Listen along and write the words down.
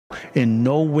In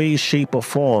no way, shape, or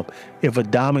form, if a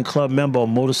Diamond Club member or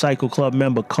Motorcycle Club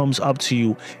member comes up to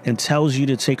you and tells you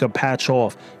to take a patch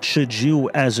off, should you,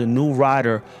 as a new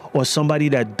rider or somebody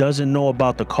that doesn't know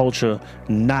about the culture,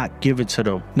 not give it to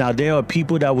them. Now, there are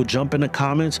people that will jump in the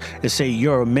comments and say,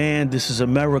 you're a man, this is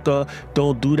America,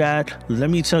 don't do that. Let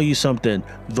me tell you something.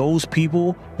 Those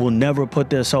people will never put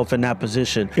themselves in that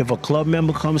position. If a club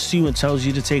member comes to you and tells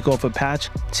you to take off a patch,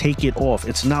 take it off.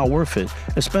 It's not worth it,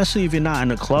 especially if you're not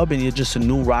in a club and you're just a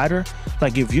new rider.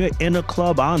 Like, if you're in a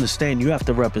club, I understand you have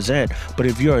to represent, but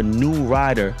if you're a new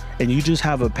rider and you just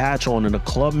have a patch on and a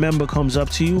club member comes up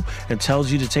to you and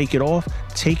tells you to take it off,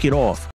 take it off.